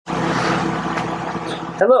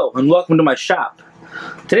Hello and welcome to my shop.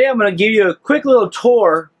 Today I'm going to give you a quick little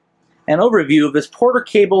tour and overview of this Porter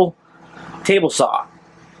Cable table saw.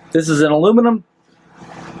 This is an aluminum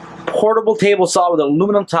portable table saw with an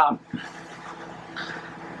aluminum top.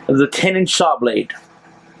 This is a 10-inch saw blade.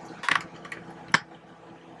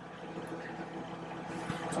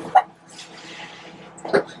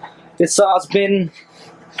 This saw has been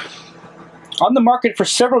on the market for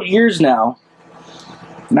several years now,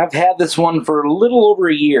 and I've had this one for a little over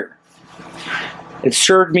a year. It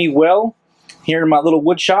served me well here in my little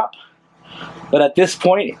wood shop, but at this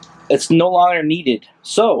point it's no longer needed.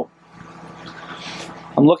 So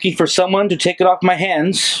I'm looking for someone to take it off my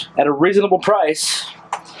hands at a reasonable price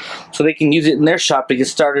so they can use it in their shop to get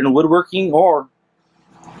started in woodworking, or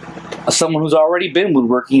someone who's already been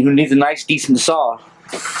woodworking who needs a nice decent saw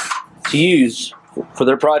to use for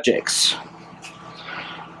their projects.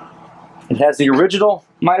 It has the original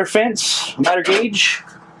miter fence, miter gauge.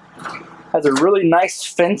 Has a really nice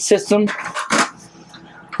fence system.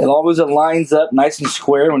 It always lines up nice and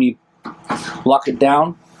square when you lock it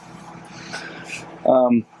down.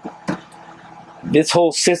 This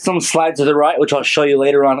whole system slides to the right, which I'll show you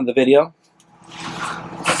later on in the video.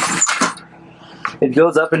 It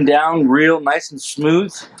goes up and down real nice and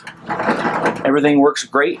smooth. Everything works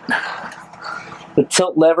great. The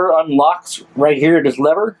tilt lever unlocks right here, this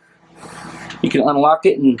lever. You can unlock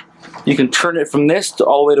it and you can turn it from this to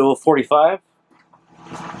all the way to a 45.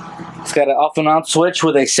 It's got an off and on switch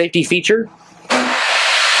with a safety feature.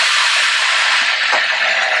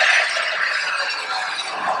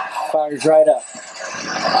 Fires right up.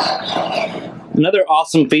 Another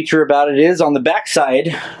awesome feature about it is on the back side,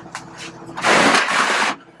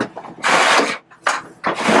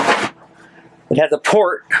 it has a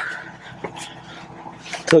port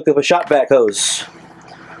to hook up a shop vac hose,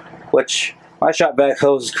 which my shop vac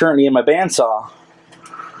hose is currently in my bandsaw,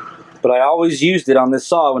 but I always used it on this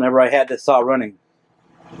saw whenever I had this saw running.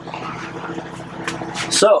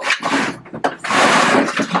 So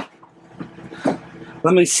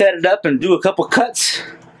let me set it up and do a couple cuts,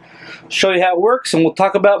 show you how it works, and we'll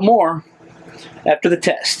talk about more after the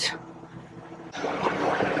test.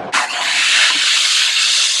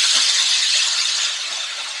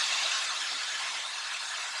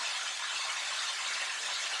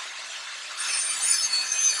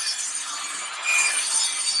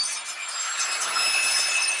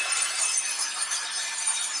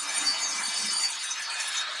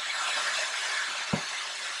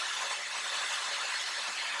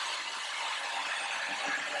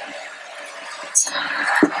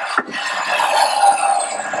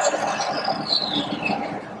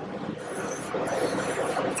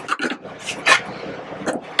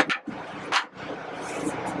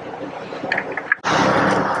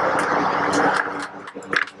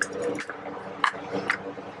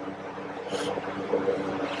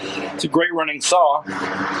 It's a great running saw.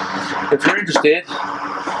 If you're interested,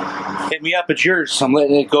 hit me up. It's yours. I'm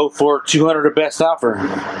letting it go for $200 at best offer.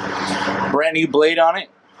 Brand new blade on it,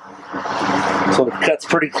 so the cut's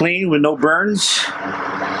pretty clean with no burns.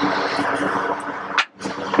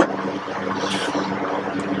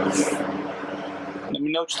 Let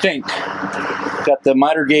me know what you think. Got the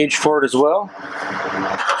miter gauge for it as well.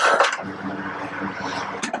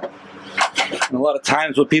 And a lot of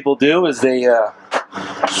times what people do is they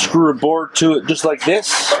screw a board to it just like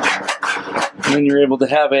this, and then you're able to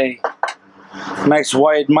have a nice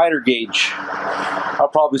wide miter gauge. I'll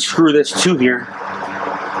probably screw this to here,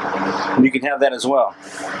 and you can have that as well.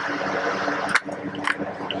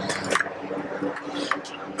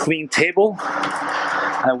 Clean table.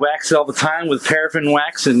 I wax it all the time with paraffin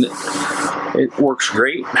wax, and it works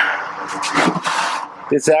great.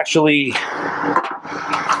 It's actually,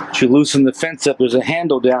 to loosen the fence up, there's a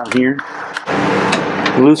handle down here.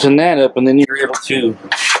 Loosen that up, and then you're able to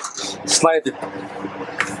slide the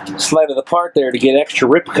part there to get extra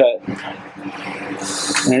rip cut,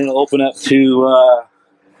 and it'll open up to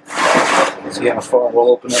let's see how far we'll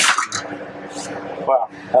open up to. Wow,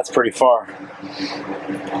 that's pretty far.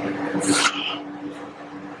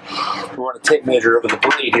 We'll run a tape measure over the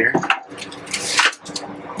blade here.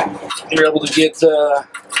 You're able to get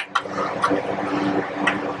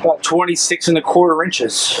about 26¼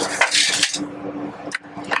 inches.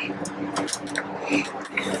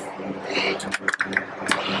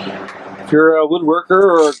 If you're a woodworker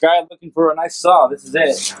or a guy looking for a nice saw, this is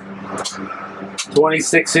it.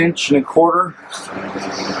 26¼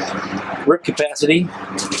 rip capacity.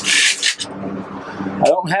 I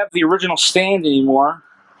don't have the original stand anymore,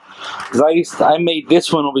 because I made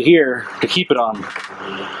this one over here to keep it on.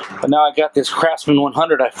 But now I got this Craftsman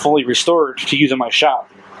 100 I fully restored to use in my shop.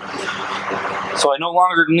 So I no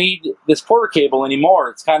longer need this porter cable anymore.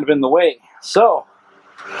 It's kind of in the way. So,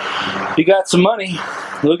 if you got some money,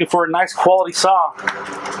 you're looking for a nice quality saw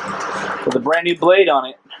with a brand new blade on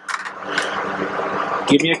it,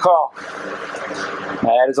 give me a call.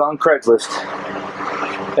 My ad is on Craigslist.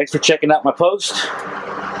 Thanks for checking out my post.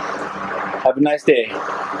 Have a nice day.